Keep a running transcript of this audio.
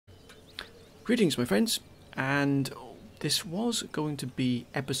Greetings my friends, and this was going to be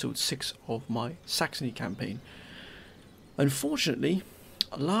episode 6 of my Saxony campaign. Unfortunately,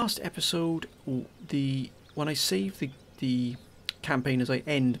 last episode, when I saved the campaign as I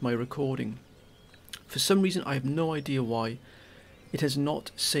end my recording, for some reason I have no idea why, it has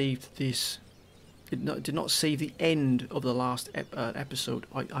not saved this. It did not save the end of the last episode.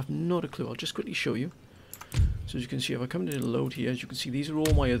 I have not a clue. I'll just quickly show you. So as you can see, if I come to the load here, as you can see, these are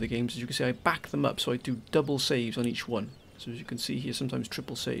all my other games. As you can see, I back them up, so I do double saves on each one. So as you can see here, sometimes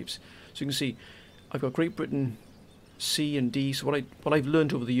triple saves. So you can see, I've got Great Britain, C and D. So what I've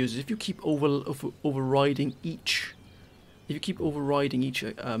learned over the years is if you keep overriding each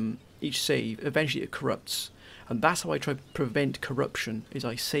save, eventually it corrupts. And that's how I try to prevent corruption. Is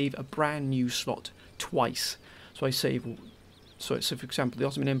I save a brand new slot twice. So I save. So for example, the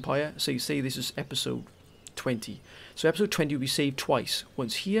Ottoman Empire. Say this is episode 20. So episode 20 will be saved twice,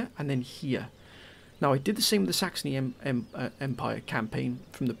 once here and then here. Now I did the same with the Saxony Empire campaign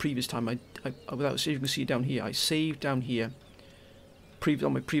from the previous time. Without, you can see down here, I saved down here.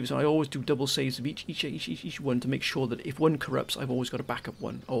 On my previous one, I always do double saves of each one to make sure that if one corrupts, I've always got a backup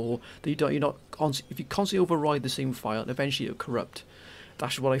one, or that you're not if you constantly override the same file, eventually it'll corrupt.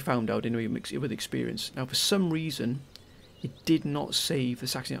 That's what I found out anyway with experience. Now for some reason, it did not save the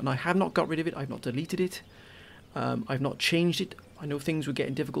Saxony, and I have not got rid of it. I've not deleted it. I've not changed it. I know things were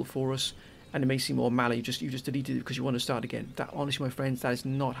getting difficult for us, and it may seem more mallet. You just deleted it because you want to start again. That, honestly, my friends, that is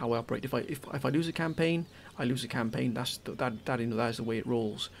not how I operate. If I lose a campaign, I lose a campaign. That is the way it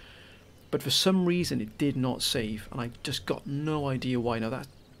rolls. But for some reason, it did not save, and I just got no idea why. Now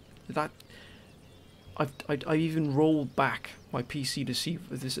I even rolled back my PC to see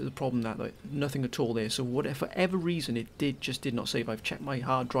if this is a problem. That like, nothing at all there. So for whatever reason, it just did not save. I've checked my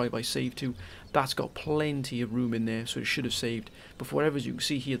hard drive I saved to. That's got plenty of room in there, so it should have saved. But for whatever, as you can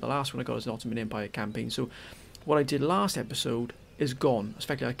see here, the last one I got is an Ottoman Empire campaign. So what I did last episode is gone.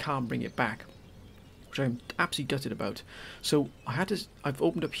 Effectively, I can't bring it back, which I'm absolutely gutted about. So I've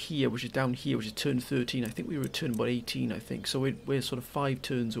opened up here, which is down here, which is turn 13. I think we were at turn about 18, I think. So we're sort of 5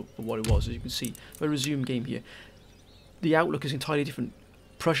 turns of what it was. As you can see, if I resume game here, the outlook is entirely different.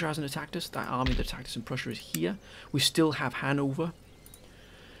 Prussia hasn't attacked us. That army that attacked us in Prussia is here. We still have Hanover.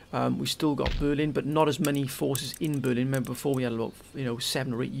 We still got Berlin, but not as many forces in Berlin. Remember before we had about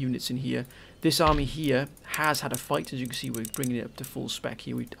 7 or 8 units in here. This army here has had a fight. As you can see, we're bringing it up to full spec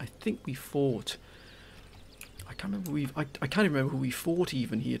here. I think we fought. I can't remember. I can't even remember who we fought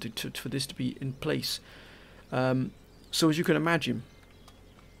even here for this to be in place. So as you can imagine,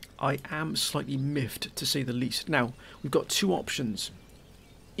 I am slightly miffed, to say the least. Now we've got 2 options.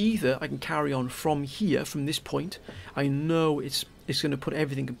 Either I can carry on from here, from this point. I know it's going to put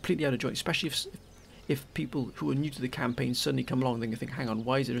everything completely out of joint, especially if people who are new to the campaign suddenly come along and they think, hang on,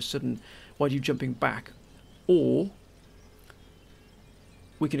 why are you jumping back? Or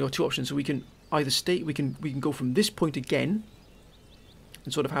we can go 2 options. So we can either stay, we can go from this point again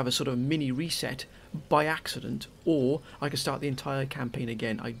and sort of have a sort of mini reset by accident, or I can start the entire campaign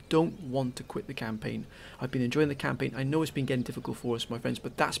again. I don't want to quit the campaign. I've been enjoying the campaign. I know it's been getting difficult for us, my friends,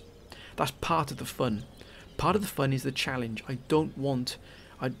 but that's part of the fun. Part of the fun is the challenge. I don't want,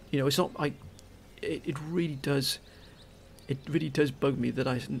 it's not. It really does bug me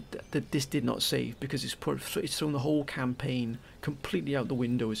that this did not save, because it's thrown the whole campaign completely out the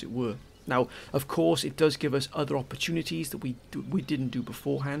window, as it were. Now, of course, it does give us other opportunities that we didn't do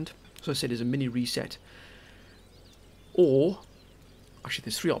beforehand. So I said, there's a mini reset, or actually,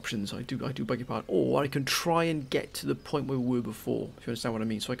 there's 3 options. I do beg your pardon. Or I can try and get to the point where we were before, if you understand what I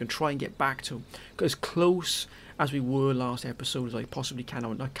mean. So I can try and get back to as close as we were last episode as I possibly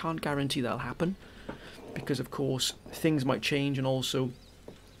can. I can't guarantee that'll happen, because of course things might change, and also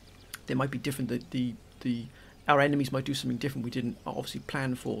they might be different. Our enemies might do something different we didn't obviously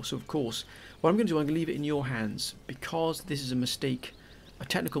plan for. So of course, what I'm going to do, I'm going to leave it in your hands, because this is a mistake, a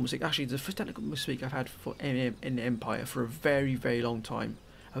technical mistake. Actually, it's the first technical mistake I've had in Empire for a very, very long time.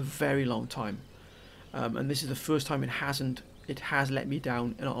 And this is the first time it has let me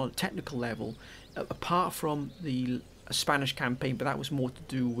down on a technical level, apart from the Spanish campaign, but that was more to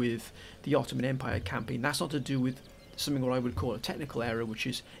do with the Ottoman Empire campaign. That's not to do with something what I would call a technical error, which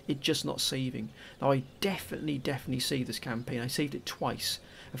is it just not saving. Now I definitely saved this campaign. I saved it twice,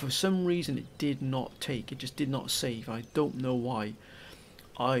 and for some reason it did not take. It just did not save. I don't know why.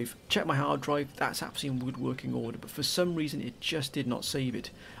 I've checked my hard drive. That's absolutely in good working order, but for some reason it just did not save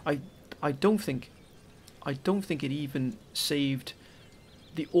it. I don't think it even saved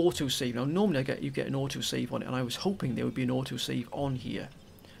the autosave. Now normally you get an autosave on it, and I was hoping there would be an autosave on here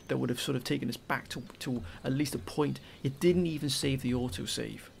that would have sort of taken us back to at least a point. It didn't even save the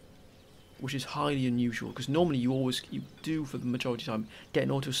autosave. which is highly unusual, because normally you do, for the majority of the time, get an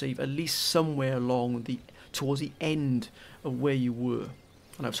autosave at least somewhere along towards the end of where you were.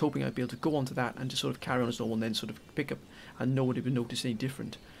 And I was hoping I'd be able to go on to that and just sort of carry on as normal, and then sort of pick up, and no one would even notice any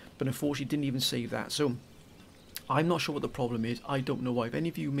different. But unfortunately, didn't even save that. So I'm not sure what the problem is. I don't know why. If any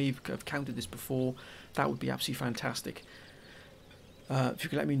of you may have counted this before, that would be absolutely fantastic. If you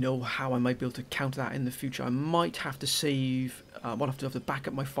could let me know how I might be able to counter that in the future. I might have to save, I'll have to back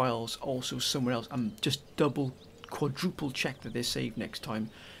up my files also somewhere else and just quadruple check that they're saved next time.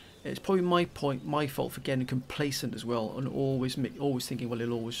 It's probably my fault for getting complacent as well, and always thinking, well,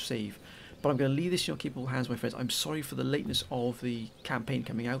 it'll always save. But I'm going to leave this in your capable hands, my friends. I'm sorry for the lateness of the campaign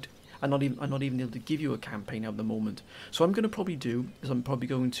coming out. I'm not even able to give you a campaign at the moment. So what I'm going to probably do is I'm probably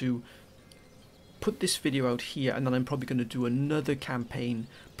going to put this video out here, and then I'm probably going to do another campaign,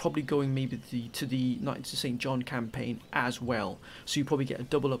 probably going maybe to the Knights of St. John campaign as well. So you probably get a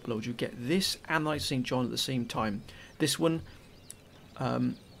double upload. You get this and Knights of St. John at the same time. This one,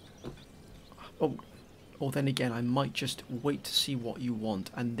 or then again, I might just wait to see what you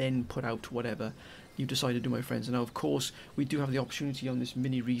want and then put out whatever you decide to do, my friends. And now, of course, we do have the opportunity on this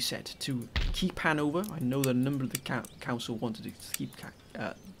mini reset to keep Hanover. I know that a number of the council wanted to keep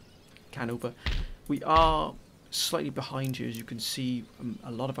Hanover. We are slightly behind here, as you can see.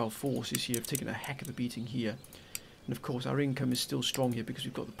 A lot of our forces here have taken a heck of a beating here. And of course, our income is still strong here because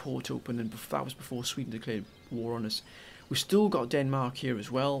we've got the port open, and that was before Sweden declared war on us. We've still got Denmark here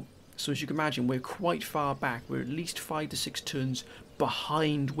as well. So as you can imagine, we're quite far back. We're at least 5 to 6 turns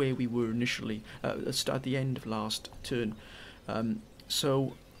behind where we were initially at the end of last turn.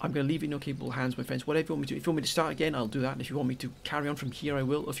 So I'm going to leave it in your capable hands, my friends. Whatever you want me to do. If you want me to start again, I'll do that. If you want me to carry on from here, I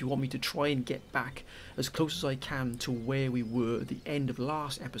will. If you want me to try and get back as close as I can to where we were at the end of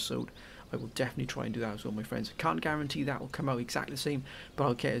last episode, I will definitely try and do that as well, my friends. I can't guarantee that will come out exactly the same, but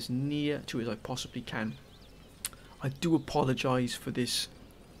I'll get as near to it as I possibly can. I do apologise for this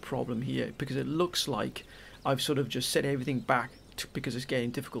problem here, because it looks like I've sort of just set everything back because it's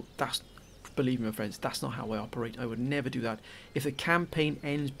getting difficult. Believe me, my friends, that's not how I operate. I would never do that. If the campaign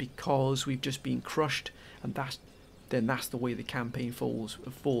ends because we've just been crushed, and then that's the way the campaign falls,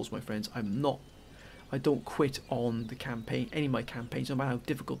 my friends. I don't quit on the campaign, any of my campaigns, no matter how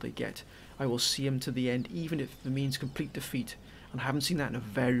difficult they get. I will see them to the end, even if it means complete defeat. And I haven't seen that in a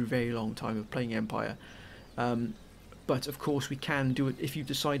very, very long time of playing Empire. But of course we can do it. If you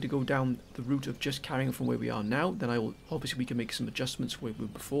decide to go down the route of just carrying on from where we are now, then obviously we can make some adjustments where we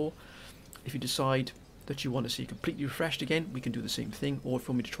were before. If you decide that you want to see completely refreshed again, we can do the same thing. Or if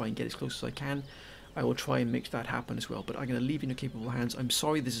you want me to try and get as close as I can, I will try and make that happen as well. But I'm going to leave it in your capable hands. I'm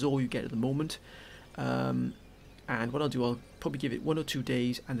sorry this is all you get at the moment. And what I'll do, I'll probably give it 1 or 2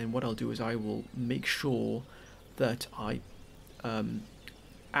 days, and then what I'll do is I will make sure that I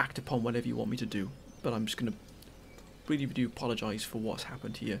act upon whatever you want me to do. But I'm just going to really do apologise for what's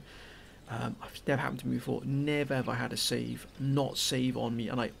happened here. It's never happened to me before. Never have I had a not save on me,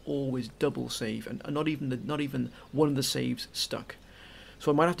 and I always double save, and not even one of the saves stuck.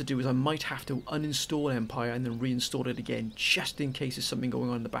 So what I might have to do is I might have to uninstall Empire and then reinstall it again, just in case there's something going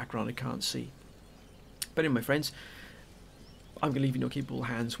on in the background I can't see. But anyway, my friends, I'm going to leave it in your capable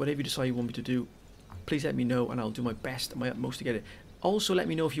hands. Whatever you decide you want me to do, please let me know, and I'll do my best and my utmost to get it. Also, let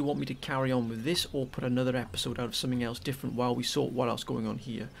me know if you want me to carry on with this or put another episode out of something else different while we sort what else going on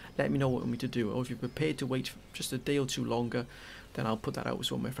here. Let me know what you want me to do. Or if you're prepared to wait just a day or two longer, then I'll put that out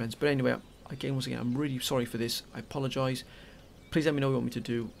as well, my friends. But anyway, once again, I'm really sorry for this. I apologise. Please let me know what you want me to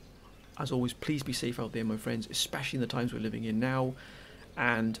do. As always, please be safe out there, my friends, especially in the times we're living in now.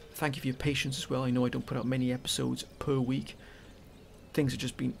 And thank you for your patience as well. I know I don't put out many episodes per week. Things have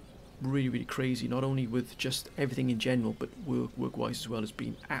just been really, really crazy, not only with just everything in general, but work-wise as well, has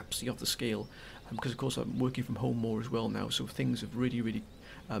been absolutely off the scale, because of course I'm working from home more as well now, so things have really, really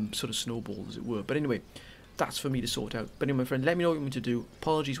sort of snowballed, as it were. But anyway, that's for me to sort out. But anyway, my friend, let me know what you want me to do.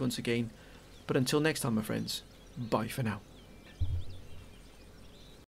 Apologies once again, but until next time, my friends, bye for now.